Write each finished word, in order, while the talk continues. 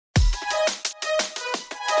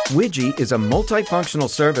Weje is a multifunctional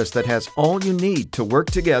service that has all you need to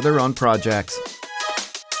work together on projects.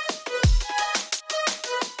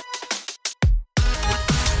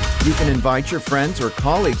 You can invite your friends or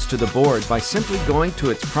colleagues to the board by simply going to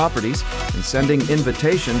its properties and sending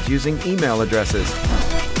invitations using email addresses.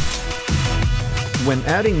 When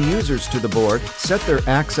adding users to the board, set their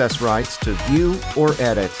access rights to view or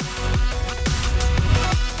edit.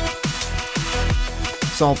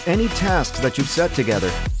 Solve any tasks that you've set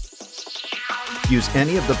together. Use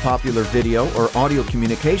any of the popular video or audio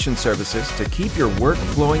communication services to keep your work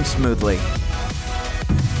flowing smoothly.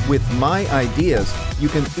 With My Ideas, you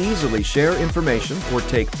can easily share information or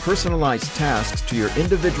take personalized tasks to your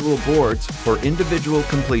individual boards for individual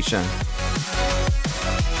completion.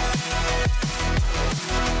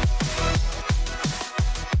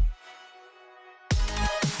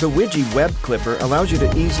 The Weje Web Clipper allows you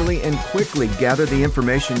to easily and quickly gather the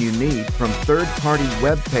information you need from third-party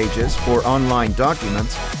web pages or online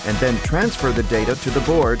documents and then transfer the data to the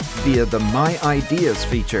board via the My Ideas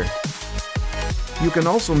feature. You can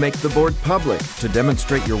also make the board public to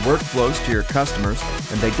demonstrate your workflows to your customers,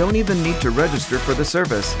 and they don't even need to register for the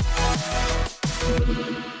service.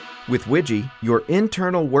 With Weje, your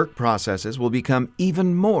internal work processes will become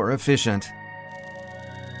even more efficient.